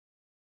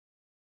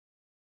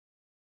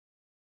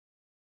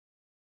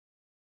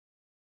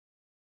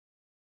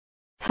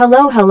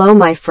Hello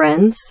my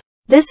friends.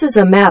 This is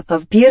a map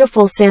of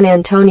beautiful San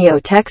Antonio,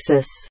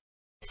 Texas.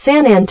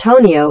 San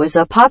Antonio is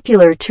a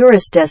popular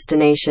tourist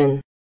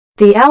destination.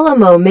 The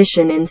Alamo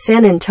Mission in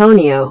San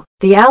Antonio,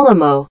 the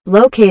Alamo,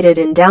 located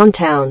in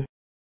downtown,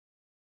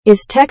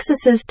 is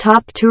Texas's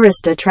top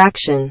tourist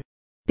attraction.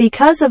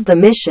 Because of the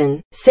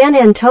mission, San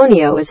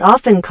Antonio is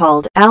often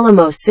called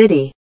Alamo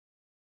City.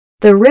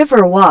 The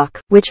River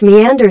Walk, which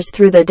meanders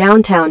through the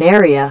downtown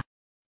area,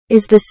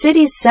 is the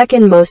city's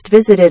second most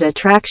visited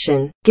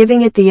attraction,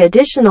 giving it the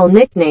additional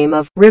nickname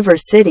of River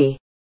City.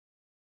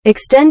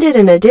 Extended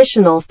an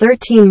additional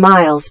 13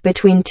 miles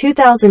between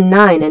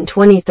 2009 and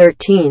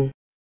 2013.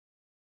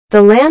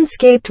 The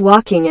landscaped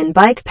walking and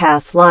bike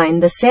path line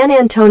the San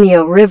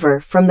Antonio River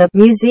from the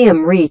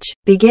Museum Reach,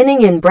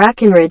 beginning in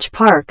Brackenridge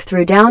Park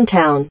through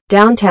downtown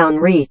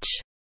Reach,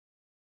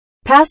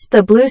 past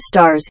the Blue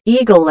Stars,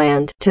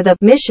 Eagleland, to the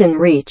Mission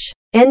Reach,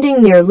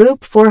 ending near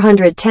Loop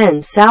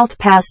 410 south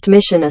past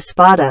Mission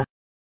Espada.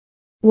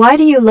 Why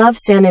do you love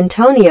San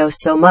Antonio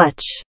so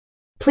much?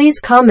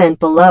 Please comment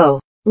below.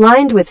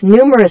 Lined with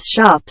numerous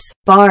shops,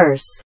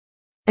 bars,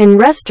 and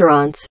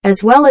restaurants,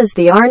 as well as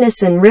the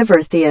Arneson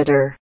River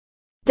Theater.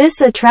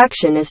 This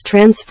attraction is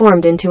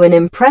transformed into an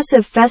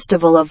impressive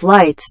festival of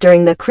lights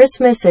during the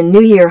Christmas and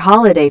New Year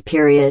holiday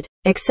period,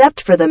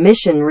 except for the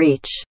Mission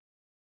Reach,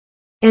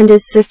 and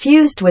is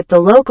suffused with the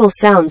local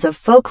sounds of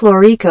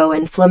folklorico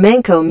and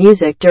flamenco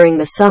music during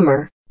the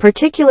summer,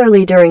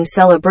 particularly during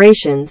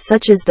celebrations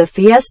such as the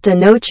Fiesta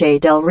Noche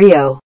del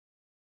Rio.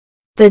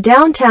 The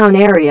downtown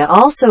area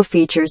also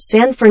features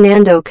San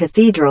Fernando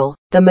Cathedral,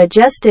 the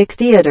Majestic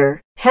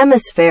Theater,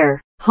 Hemisfair,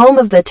 home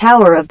of the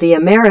Tower of the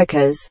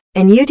Americas,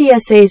 and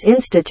UTSA's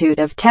Institute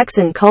of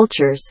Texan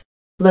Cultures,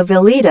 La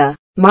Villita,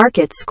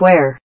 Market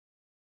Square,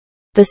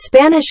 the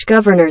Spanish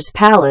Governor's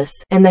Palace,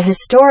 and the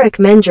historic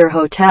Menger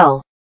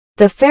Hotel.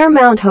 The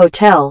Fairmount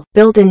Hotel,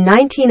 built in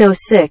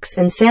 1906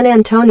 and San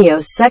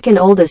Antonio's second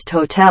oldest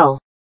hotel,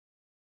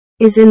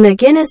 is in the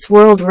Guinness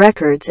World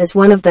Records as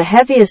one of the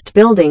heaviest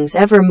buildings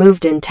ever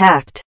moved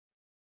intact.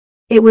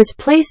 It was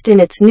placed in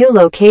its new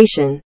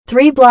location,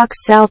 3 blocks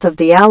south of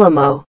the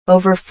Alamo,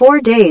 over 4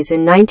 days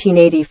in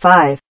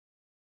 1985,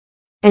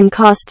 and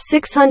cost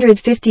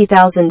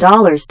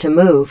 $650,000 to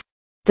move.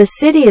 The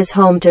city is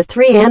home to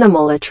 3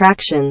 animal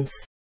attractions.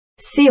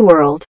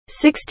 SeaWorld,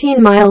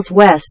 16 miles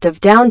west of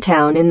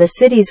downtown in the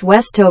city's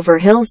Westover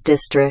Hills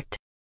district,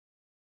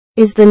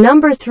 is the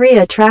number 3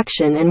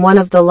 attraction and one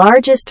of the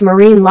largest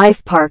marine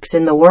life parks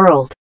in the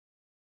world.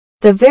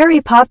 The very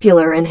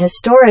popular and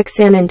historic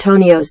San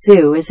Antonio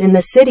Zoo is in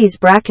the city's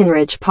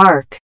Brackenridge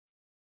Park.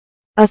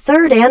 A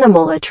third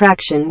animal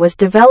attraction was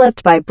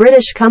developed by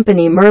British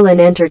company Merlin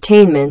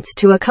Entertainments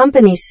to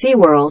accompany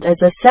SeaWorld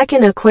as a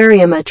second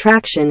aquarium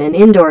attraction and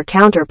indoor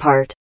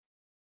counterpart.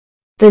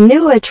 The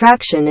new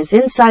attraction is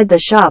inside the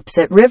shops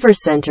at River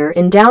Center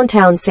in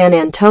downtown San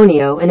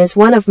Antonio and is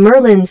one of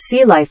Merlin's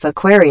sea life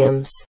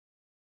aquariums.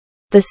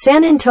 The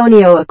San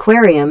Antonio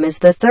Aquarium is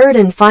the third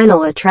and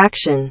final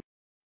attraction.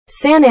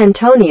 San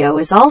Antonio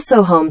is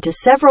also home to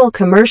several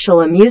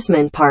commercial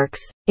amusement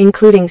parks,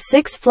 including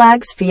Six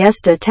Flags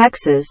Fiesta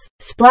Texas,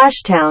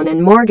 Splashtown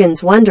and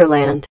Morgan's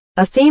Wonderland,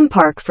 a theme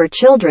park for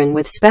children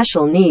with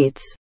special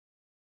needs.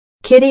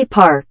 Kiddie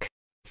Park,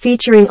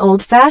 featuring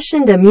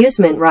old-fashioned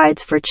amusement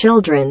rides for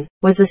children,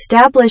 was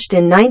established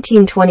in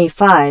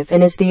 1925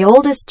 and is the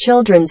oldest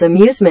children's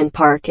amusement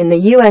park in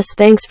the U.S.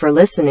 Thanks for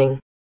listening.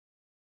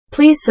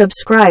 Please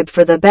subscribe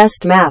for the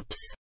best maps.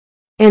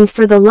 And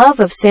for the love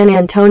of San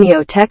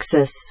Antonio,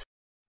 Texas.